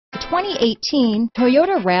2018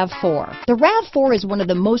 Toyota RAV4. The RAV4 is one of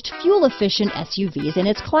the most fuel-efficient SUVs in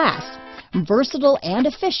its class. Versatile and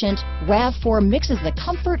efficient, RAV4 mixes the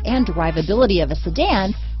comfort and drivability of a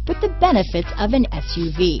sedan with the benefits of an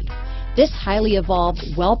SUV. This highly evolved,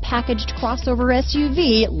 well-packaged crossover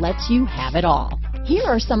SUV lets you have it all. Here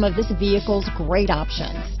are some of this vehicle's great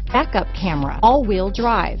options: backup camera, all-wheel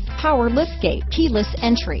drive, power liftgate, keyless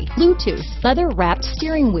entry, Bluetooth, leather-wrapped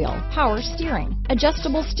steering wheel, power steering,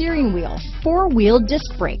 adjustable steering wheel, four-wheel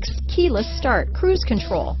disc brakes, keyless start, cruise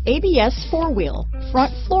control, ABS four-wheel,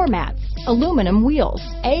 front floor mats, aluminum wheels,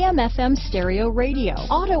 AM/FM stereo radio,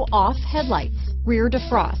 auto-off headlights, rear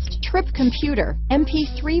defrost, trip computer,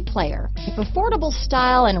 MP3 player. If affordable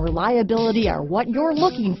style and reliability are what you're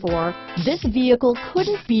looking for, this vehicle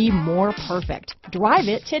couldn't be more perfect. Drive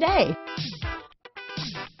it today.